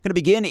Going to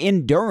begin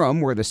in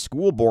Durham, where the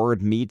school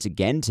board meets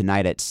again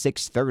tonight at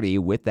 6:30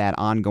 with that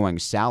ongoing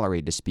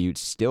salary dispute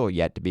still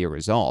yet to be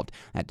resolved.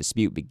 That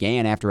dispute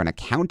began after an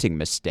accounting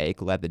mistake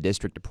led the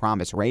district to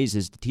promise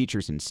raises to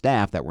teachers and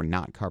staff that were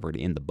not covered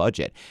in the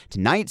budget.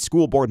 Tonight,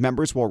 school board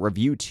members will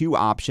review two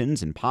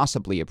options and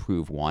possibly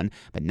approve one,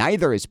 but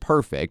neither is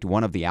perfect.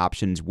 One of the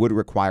options would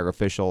require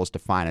officials to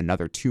find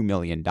another $2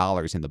 million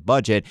in the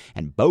budget,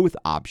 and both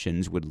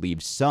options would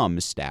leave some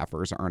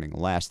staffers earning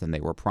less than they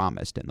were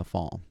promised in the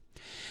fall.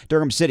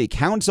 Durham City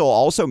Council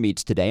also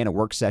meets today in a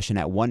work session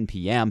at 1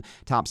 p.m.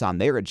 Tops on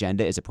their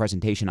agenda is a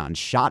presentation on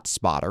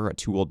ShotSpotter, a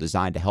tool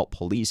designed to help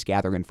police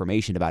gather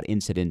information about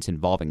incidents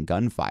involving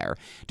gunfire.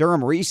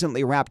 Durham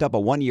recently wrapped up a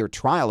one-year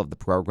trial of the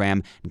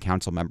program, and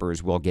council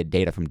members will get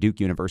data from Duke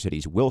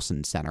University's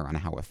Wilson Center on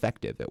how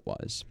effective it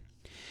was.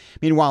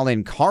 Meanwhile,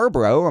 in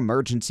Carborough,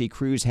 emergency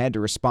crews had to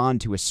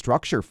respond to a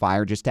structure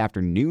fire just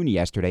after noon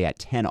yesterday at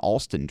 10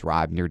 Alston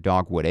Drive near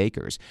Dogwood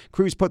Acres.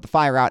 Crews put the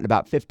fire out in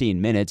about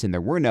 15 minutes, and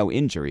there were no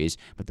injuries,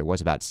 but there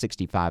was about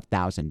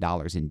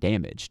 $65,000 in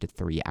damage to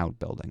 3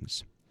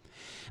 outbuildings.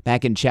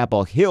 Back in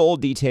Chapel Hill,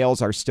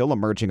 details are still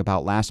emerging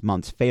about last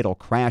month's fatal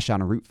crash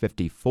on Route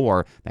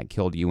 54 that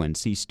killed UNC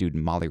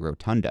student Molly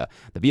Rotunda.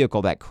 The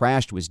vehicle that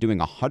crashed was doing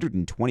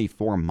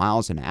 124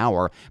 miles an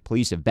hour.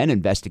 Police have been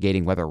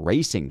investigating whether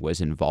racing was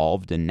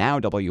involved, and now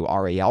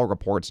WRAL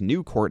reports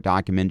new court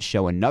documents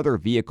show another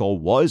vehicle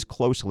was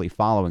closely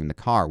following the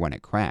car when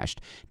it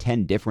crashed.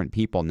 10 different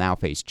people now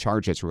face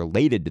charges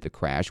related to the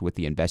crash, with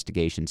the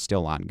investigation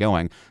still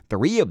ongoing.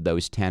 3 of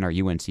those 10 are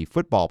UNC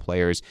football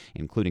players,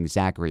 including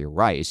Zachary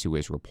Rice, who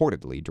is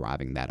reportedly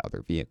driving that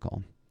other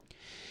vehicle.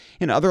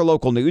 In other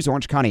local news,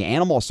 Orange County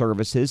Animal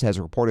Services has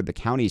reported the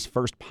county's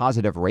first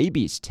positive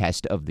rabies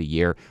test of the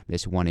year,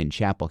 this one in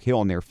Chapel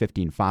Hill near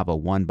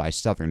 15501 by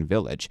Southern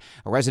Village.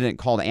 A resident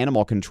called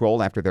animal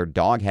control after their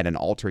dog had an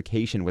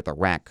altercation with a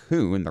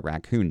raccoon. The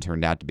raccoon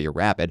turned out to be a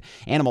rabbit.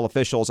 Animal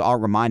officials are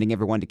reminding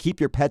everyone to keep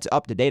your pets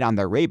up to date on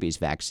their rabies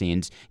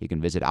vaccines. You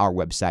can visit our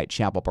website,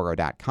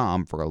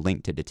 chapelboro.com, for a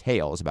link to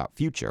details about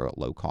future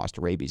low-cost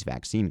rabies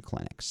vaccine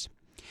clinics.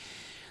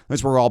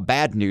 Those were all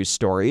bad news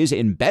stories.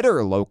 In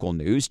better local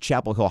news,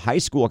 Chapel Hill High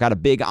School got a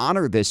big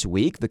honor this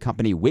week. The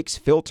company Wix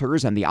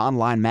Filters and the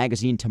online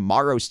magazine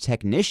Tomorrow's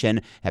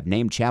Technician have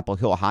named Chapel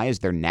Hill High as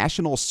their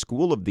National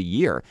School of the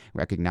Year,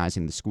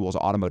 recognizing the school's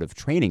automotive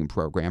training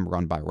program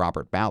run by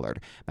Robert Ballard.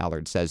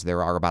 Ballard says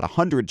there are about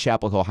 100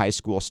 Chapel Hill High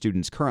School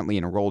students currently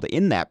enrolled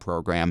in that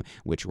program,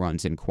 which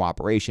runs in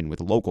cooperation with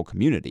local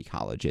community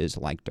colleges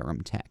like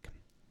Durham Tech.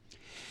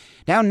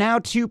 Down now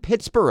to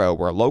Pittsboro,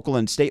 where local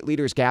and state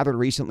leaders gathered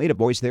recently to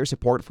voice their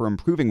support for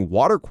improving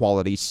water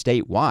quality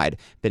statewide.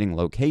 Fitting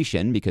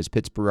location because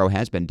Pittsboro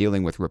has been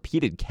dealing with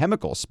repeated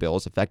chemical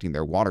spills affecting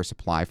their water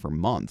supply for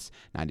months.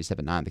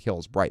 97.9 The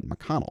Hill's Brighton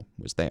McConnell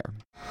was there.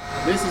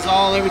 This is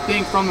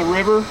everything from the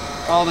river,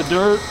 all the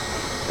dirt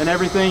and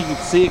everything. You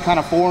can see it kind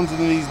of forms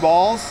into these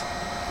balls.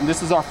 And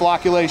this is our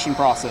flocculation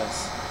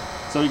process.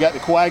 So you got the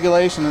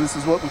coagulation, and this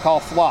is what we call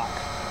flock.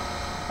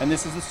 And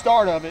this is the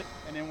start of it.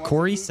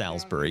 Corey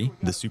Salisbury,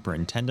 the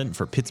superintendent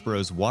for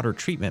Pittsboro's water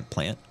treatment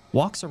plant,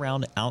 walks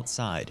around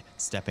outside,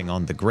 stepping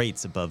on the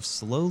grates above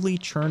slowly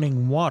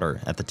churning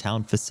water at the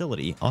town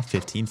facility off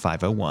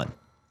 15501.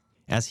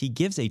 As he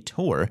gives a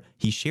tour,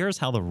 he shares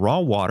how the raw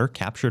water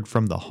captured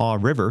from the Haw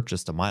River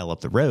just a mile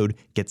up the road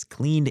gets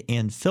cleaned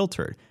and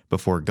filtered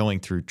before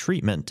going through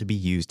treatment to be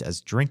used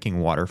as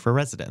drinking water for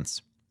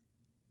residents.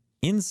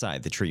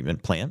 Inside the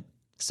treatment plant,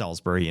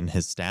 Salisbury and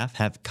his staff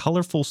have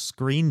colorful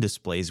screen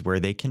displays where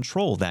they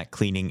control that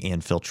cleaning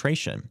and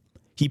filtration.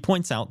 He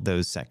points out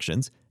those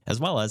sections, as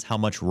well as how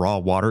much raw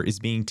water is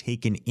being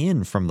taken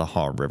in from the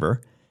Haw River,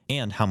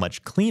 and how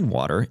much clean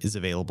water is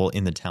available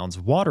in the town's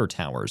water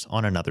towers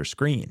on another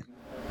screen.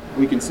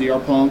 We can see our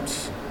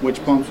pumps,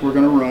 which pumps we're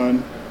going to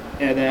run,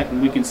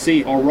 and we can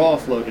see our raw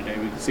flow today.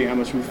 We can see how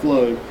much we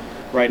flowed.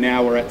 Right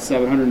now we're at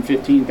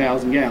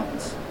 715,000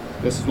 gallons.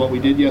 This is what we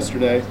did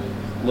yesterday,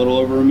 a little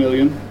over 1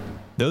 million.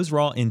 Those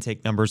raw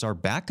intake numbers are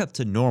back up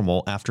to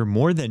normal after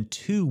more than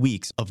 2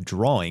 weeks of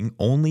drawing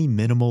only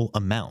minimal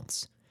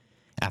amounts.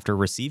 After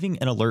receiving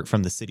an alert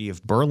from the city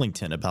of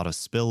Burlington about a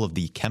spill of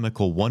the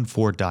chemical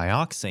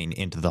 1,4-dioxane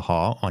into the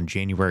Haw on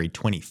January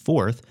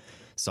 24th,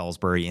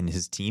 Salisbury and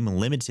his team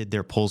limited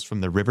their pulls from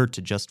the river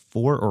to just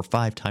 4 or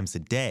 5 times a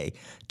day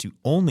to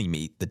only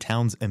meet the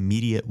town's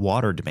immediate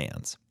water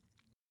demands.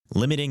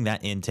 Limiting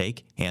that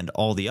intake and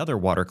all the other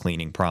water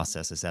cleaning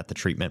processes at the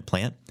treatment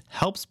plant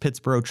helps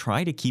Pittsboro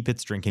try to keep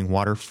its drinking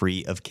water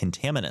free of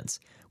contaminants,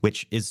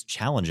 which is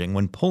challenging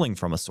when pulling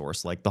from a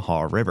source like the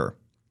Haw River.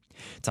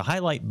 To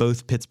highlight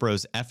both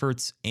Pittsboro's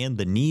efforts and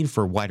the need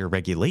for wider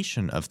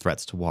regulation of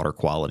threats to water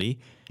quality,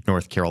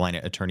 North Carolina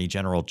Attorney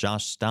General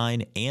Josh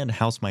Stein and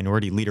House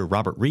Minority Leader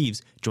Robert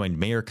Reeves joined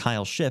Mayor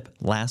Kyle Shipp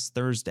last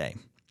Thursday.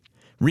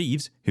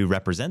 Reeves, who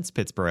represents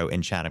Pittsboro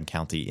and Chatham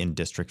County in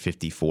District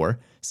 54,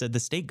 said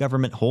the state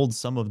government holds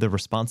some of the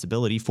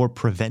responsibility for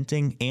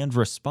preventing and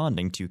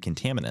responding to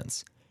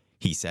contaminants.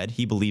 He said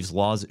he believes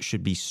laws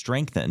should be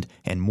strengthened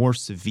and more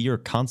severe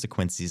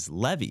consequences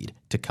levied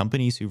to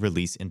companies who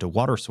release into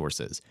water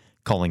sources,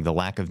 calling the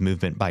lack of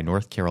movement by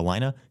North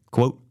Carolina,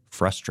 quote,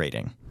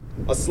 frustrating.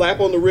 A slap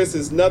on the wrist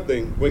is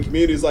nothing when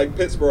communities like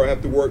Pittsboro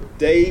have to work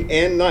day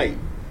and night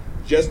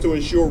just to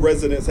ensure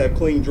residents have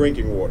clean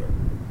drinking water.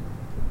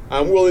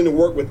 I'm willing to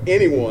work with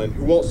anyone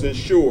who wants to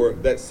ensure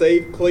that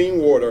safe, clean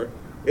water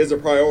is a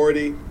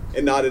priority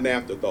and not an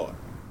afterthought.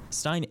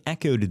 Stein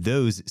echoed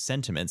those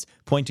sentiments,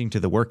 pointing to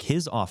the work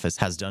his office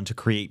has done to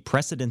create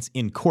precedents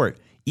in court,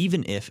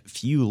 even if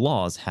few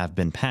laws have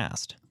been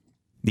passed.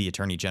 The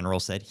Attorney General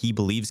said he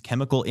believes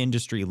chemical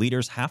industry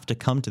leaders have to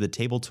come to the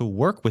table to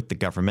work with the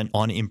government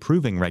on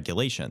improving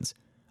regulations.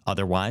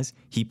 Otherwise,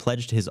 he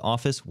pledged his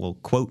office will,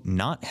 quote,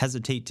 not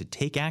hesitate to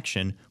take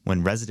action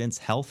when residents'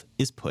 health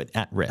is put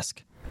at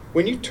risk.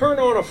 When you turn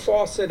on a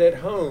faucet at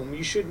home,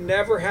 you should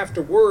never have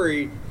to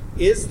worry,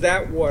 is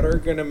that water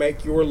going to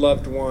make your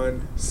loved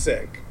one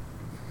sick?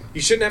 You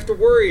shouldn't have to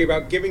worry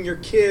about giving your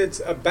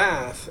kids a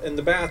bath in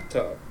the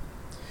bathtub.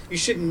 You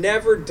should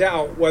never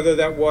doubt whether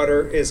that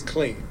water is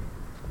clean.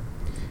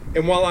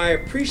 And while I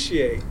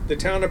appreciate the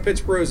town of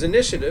Pittsboro's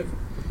initiative,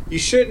 you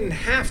shouldn't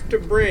have to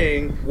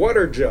bring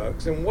water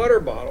jugs and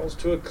water bottles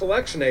to a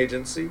collection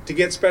agency to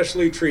get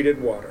specially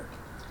treated water.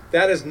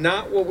 That is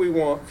not what we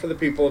want for the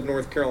people of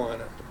North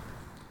Carolina.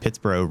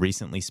 Pittsboro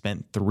recently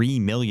spent $3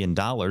 million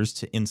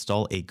to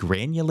install a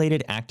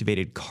granulated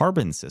activated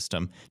carbon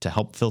system to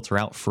help filter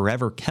out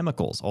forever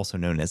chemicals, also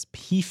known as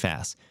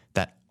PFAS,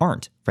 that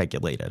aren't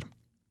regulated.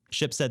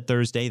 SHIP said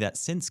Thursday that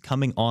since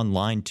coming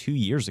online 2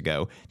 years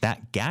ago,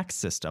 that GAC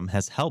system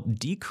has helped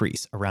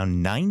decrease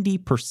around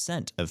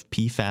 90% of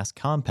PFAS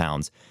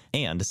compounds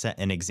and set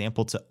an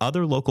example to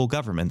other local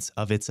governments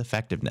of its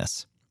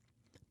effectiveness.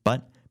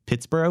 But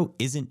Pittsboro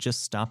isn't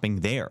just stopping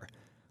there.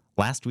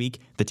 Last week,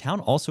 the town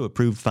also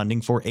approved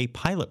funding for a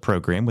pilot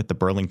program with the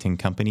Burlington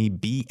company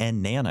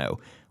BN Nano,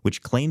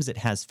 which claims it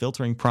has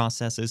filtering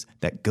processes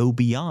that go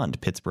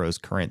beyond Pittsboro's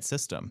current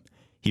system.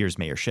 Here's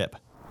Mayor Shipp.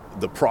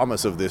 The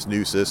promise of this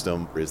new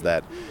system is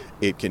that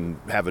it can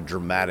have a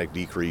dramatic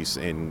decrease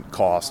in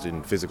cost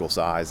and physical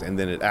size, and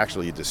then it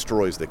actually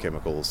destroys the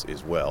chemicals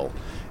as well.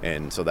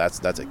 And so that's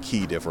a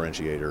key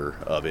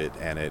differentiator of it,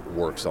 and it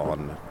works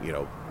on,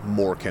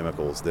 more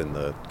chemicals than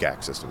the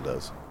GAC system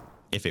does.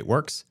 If it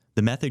works,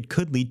 the method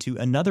could lead to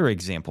another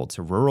example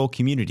to rural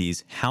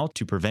communities how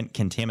to prevent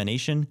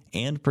contamination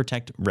and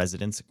protect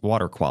residents'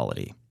 water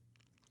quality.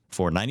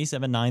 For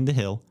 97.9 The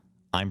Hill,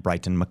 I'm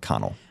Brighton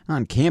McConnell.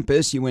 On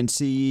campus,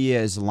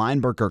 UNC's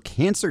Lineberger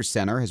Cancer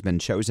Center has been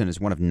chosen as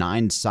one of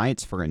 9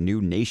 sites for a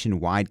new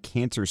nationwide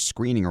cancer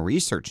screening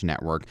research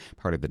network,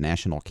 part of the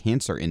National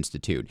Cancer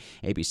Institute.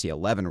 ABC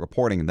 11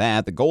 reporting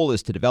that the goal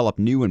is to develop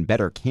new and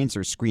better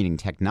cancer screening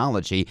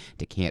technology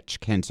to catch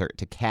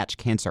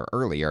cancer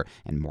earlier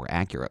and more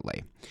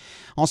accurately.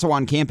 Also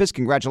on campus,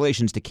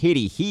 congratulations to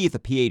Katie Heath, a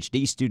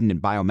PhD student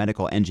in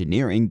biomedical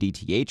engineering.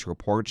 DTH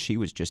reports she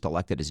was just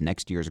elected as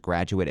next year's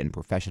graduate and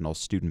professional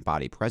student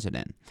body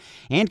president.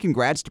 And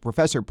congrats to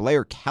Professor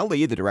Blair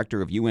Kelly, the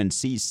director of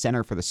UNC's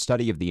Center for the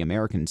Study of the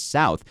American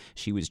South.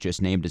 She was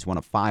just named as one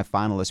of 5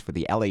 finalists for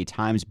the LA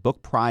Times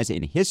Book Prize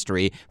in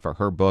History for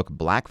her book,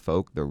 Black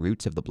Folk, The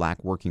Roots of the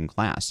Black Working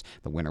Class.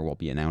 The winner will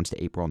be announced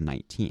April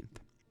 19th.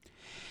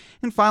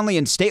 And finally,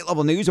 in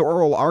state-level news,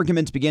 oral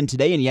arguments begin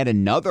today in yet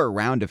another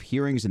round of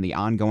hearings in the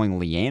ongoing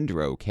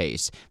Leandro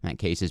case. That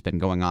case has been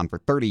going on for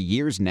 30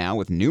 years now,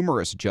 with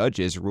numerous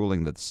judges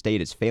ruling that the state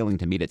is failing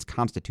to meet its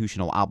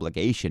constitutional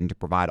obligation to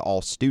provide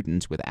all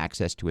students with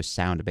access to a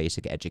sound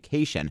basic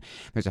education.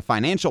 There's a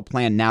financial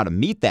plan now to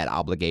meet that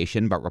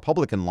obligation, but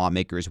Republican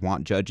lawmakers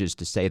want judges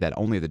to say that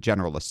only the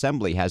General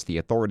Assembly has the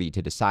authority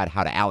to decide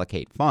how to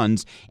allocate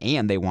funds,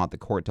 and they want the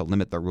court to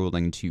limit the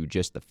ruling to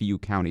just the few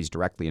counties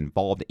directly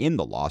involved in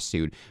the lawsuit,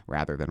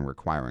 rather than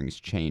requiring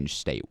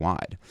change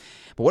statewide.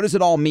 But what does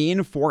it all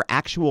mean for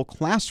actual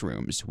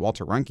classrooms?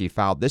 Walter Runke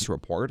filed this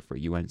report for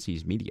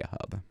UNC's Media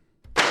Hub.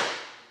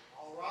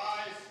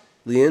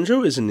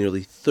 Leandro is a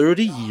nearly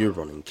 30-year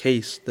running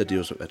case that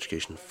deals with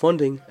education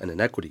funding and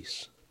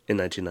inequities. In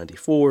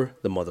 1994,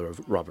 the mother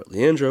of Robert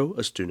Leandro,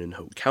 a student in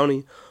Hope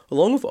County,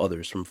 along with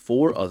others from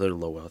 4 other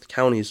low-wealth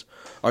counties,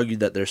 argued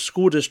that their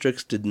school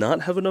districts did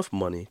not have enough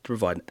money to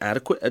provide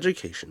adequate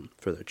education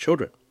for their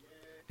children.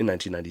 In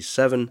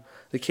 1997,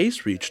 the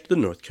case reached the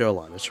North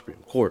Carolina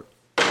Supreme Court.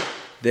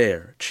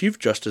 There, Chief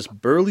Justice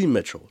Burley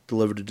Mitchell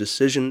delivered a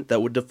decision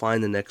that would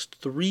define the next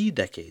 3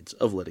 decades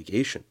of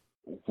litigation.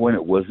 When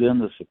it was in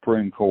the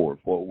Supreme Court,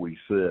 what we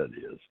said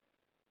is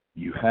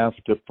you have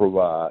to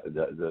provide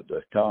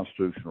the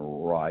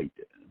constitutional right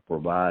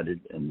provided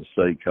in the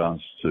state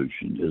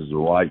constitution is the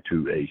right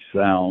to a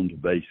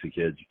sound basic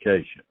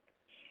education.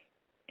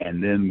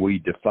 And then we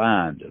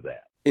defined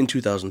that. In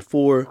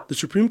 2004, the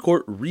Supreme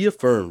Court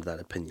reaffirmed that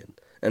opinion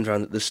and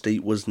found that the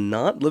state was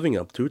not living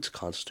up to its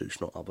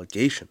constitutional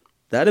obligation.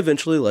 That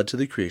eventually led to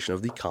the creation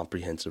of the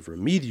Comprehensive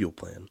Remedial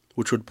Plan,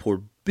 which would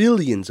pour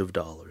billions of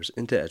dollars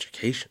into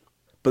education.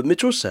 But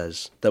Mitchell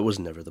says that was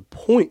never the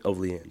point of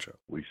Leandro.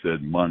 We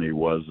said money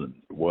wasn't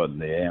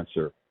the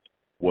answer.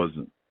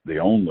 wasn't the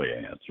only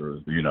answer,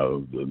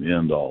 the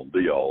end-all,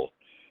 be-all,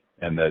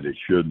 and that it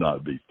should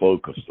not be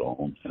focused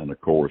on. And, of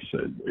course,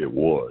 it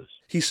was.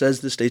 He says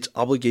the state's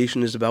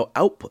obligation is about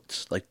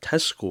outputs, like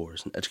test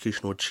scores and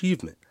educational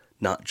achievement,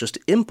 not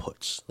just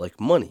inputs, like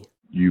money.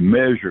 You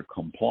measure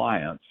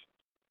compliance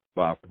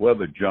by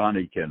whether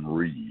Johnny can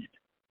read.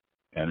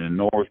 And in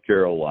North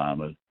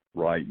Carolina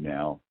right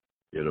now,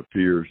 it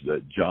appears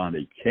that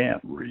Johnny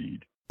can't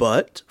read.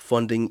 But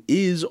funding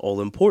is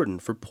all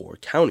important for poor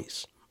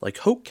counties, like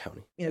Hoke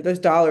County. Those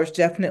dollars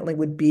definitely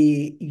would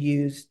be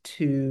used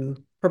to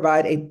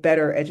provide a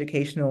better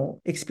educational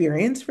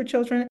experience for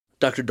children.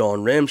 Dr. Dawn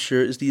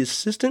Ramsher is the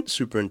Assistant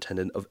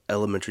Superintendent of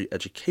Elementary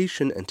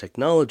Education and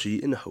Technology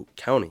in Hoke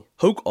County.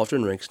 Hoke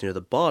often ranks near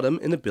the bottom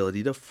in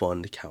ability to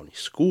fund county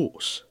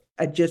schools.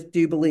 I just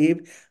do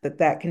believe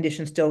that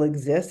condition still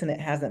exists and it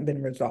hasn't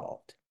been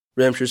resolved.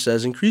 Ramsher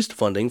says increased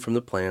funding from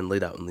the plan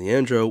laid out in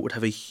Leandro would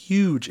have a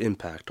huge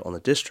impact on the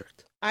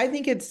district. I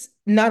think it's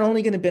not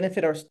only going to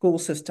benefit our school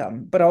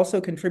system, but also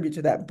contribute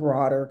to that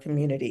broader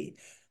community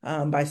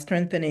by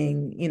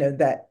strengthening,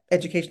 that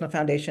educational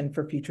foundation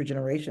for future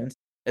generations.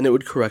 And it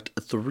would correct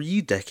a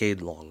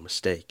 3-decade-long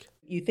mistake.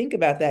 You think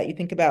about that, you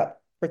think about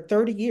for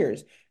 30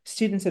 years,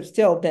 students have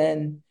still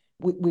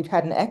we've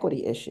had an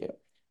equity issue.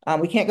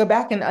 We can't go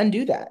back and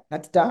undo that.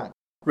 That's done.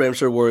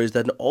 Ramsher worries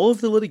that in all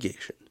of the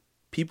litigation,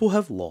 people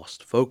have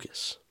lost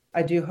focus.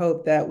 I do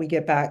hope that we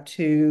get back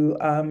to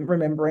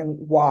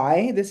remembering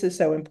why this is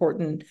so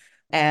important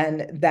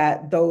and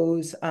that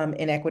those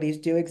inequities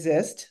do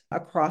exist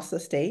across the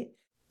state.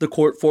 The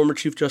court former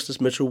Chief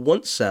Justice Mitchell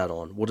once sat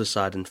on will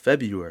decide in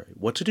February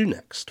what to do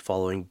next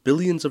following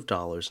billions of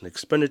dollars in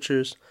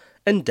expenditures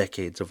and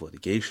decades of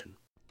litigation.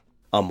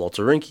 I'm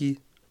Walter Rinke,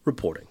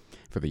 reporting.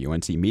 For the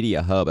UNC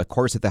Media Hub, a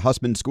course at the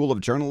Hussman School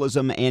of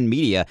Journalism and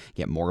Media.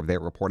 Get more of their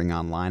reporting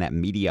online at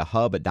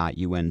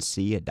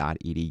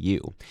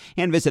mediahub.unc.edu.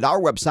 And visit our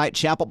website,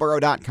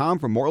 chapelboro.com,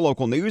 for more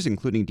local news,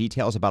 including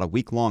details about a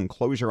week-long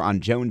closure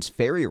on Jones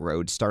Ferry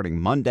Road starting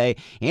Monday,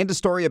 and a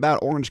story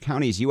about Orange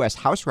County's U.S.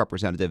 House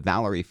Representative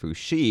Valerie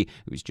Foushee,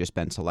 who's just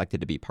been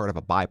selected to be part of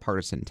a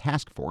bipartisan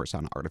task force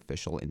on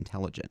artificial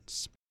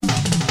intelligence.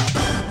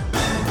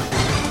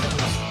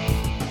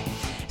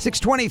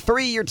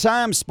 6:23, your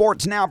time.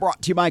 Sports Now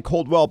brought to you by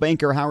Coldwell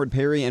Banker, Howard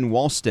Perry, and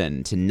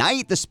Walston.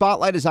 Tonight, the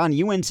spotlight is on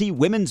UNC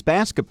women's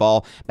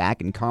basketball back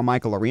in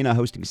Carmichael Arena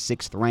hosting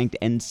 6th-ranked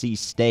NC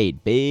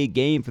State. Big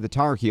game for the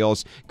Tar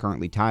Heels,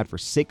 currently tied for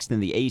 6th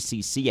in the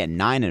ACC at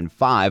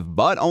 9-5,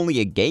 but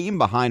only a game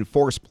behind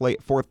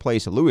 4th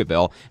place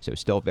Louisville, so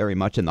still very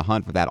much in the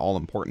hunt for that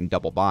all-important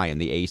double bye in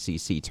the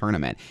ACC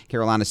tournament.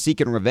 Carolina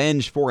seeking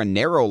revenge for a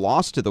narrow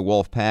loss to the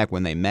Wolfpack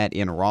when they met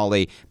in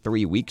Raleigh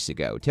 3 weeks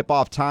ago.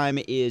 Tip-off time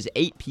is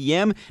 8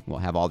 p.m. We'll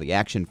have all the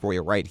action for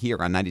you right here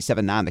on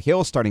 97.9 The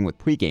Hill, starting with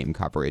pregame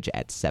coverage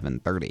at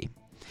 7:30.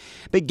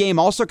 Big game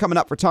also coming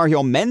up for Tar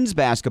Heel men's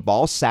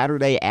basketball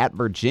Saturday at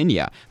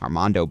Virginia.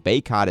 Armando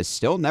Bacot has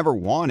still never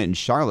won in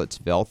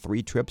Charlottesville.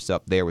 3 trips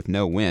up there with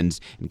no wins,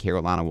 and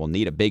Carolina will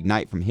need a big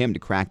night from him to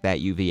crack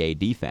that UVA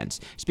defense.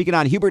 Speaking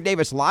on Hubert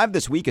Davis Live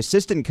this week,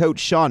 assistant coach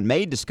Sean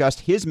May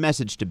discussed his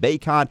message to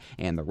Bacot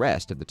and the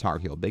rest of the Tar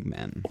Heel big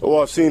men.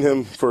 Well, I've seen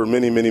him for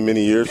many, many,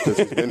 many years because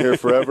he's been here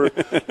forever.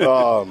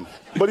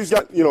 But he's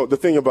got, the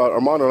thing about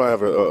Armando and I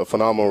have a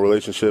phenomenal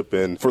relationship,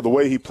 and for the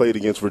way he played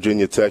against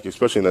Virginia Tech,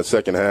 especially in that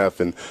second half,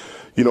 and,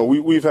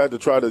 we've had to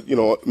try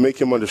to, make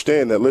him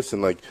understand that,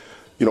 listen,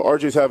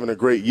 RJ's having a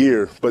great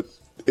year, but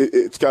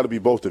it's got to be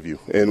both of you,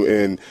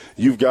 and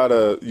you've got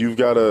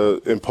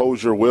to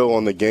impose your will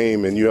on the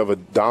game, and you have a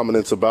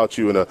dominance about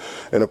you and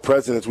a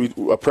presence.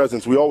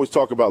 We always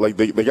talk about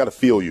they got to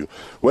feel you,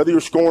 whether you're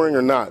scoring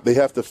or not. They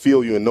have to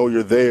feel you and know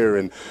you're there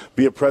and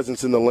be a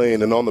presence in the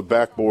lane and on the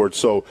backboard.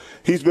 So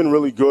he's been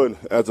really good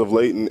as of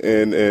late,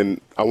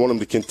 and I want him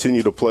to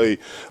continue to play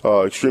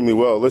extremely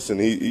well. Listen,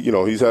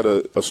 he's had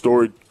a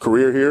storied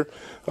career here.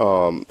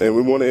 And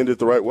we want to end it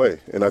the right way.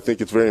 And I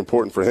think it's very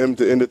important for him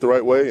to end it the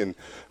right way. And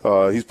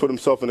he's put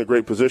himself in a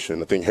great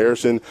position. I think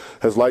Harrison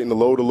has lightened the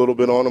load a little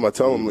bit on him. I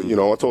tell him,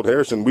 I told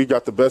Harrison, we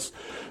got the best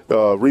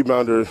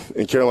rebounder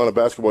in Carolina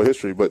basketball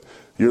history, but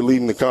you're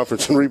leading the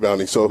conference in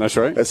rebounding. So that's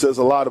right. That says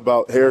a lot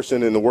about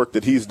Harrison and the work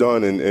that he's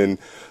done. And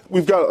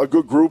we've got a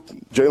good group.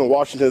 Jalen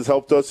Washington has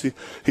helped us.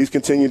 He's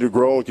continued to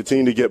grow and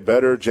continue to get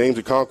better. James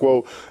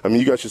Okonkwo,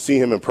 you guys should see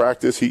him in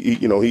practice.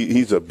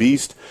 He's a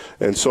beast.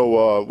 And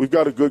so we've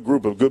got a good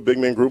group, a good big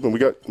man group, and we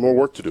got more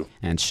work to do.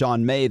 And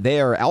Sean May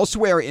there.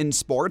 Elsewhere in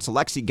sports,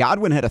 Lexi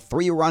Godwin had a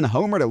 3-run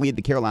homer to lead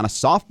the Carolina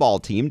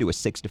softball team to a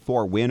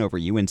 6-4 win over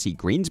UNC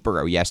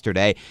Greensboro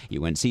yesterday.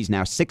 UNC's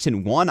now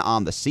 6-1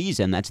 on the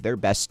season. That's their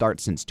best start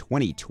since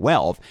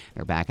 2012.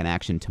 They're back in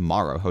action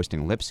tomorrow,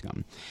 hosting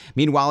Lipscomb.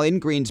 Meanwhile, in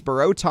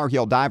Greensboro, Tar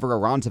Heel diver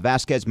Aranza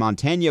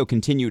Vasquez-Montano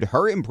continued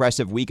her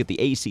impressive week at the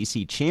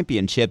ACC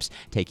Championships,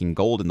 taking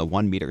gold in the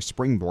 1-meter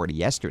springboard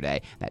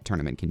yesterday. That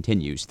tournament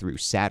continues through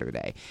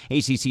Saturday.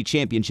 ACC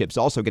Championships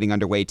also getting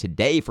underway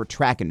today for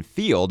track and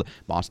field.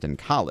 Boston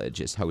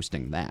College is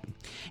hosting that.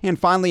 And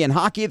finally, in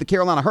hockey, the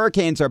Carolina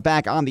Hurricanes are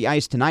back on the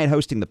ice tonight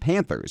hosting the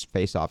Panthers.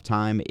 Face-off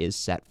time is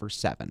set for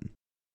 7.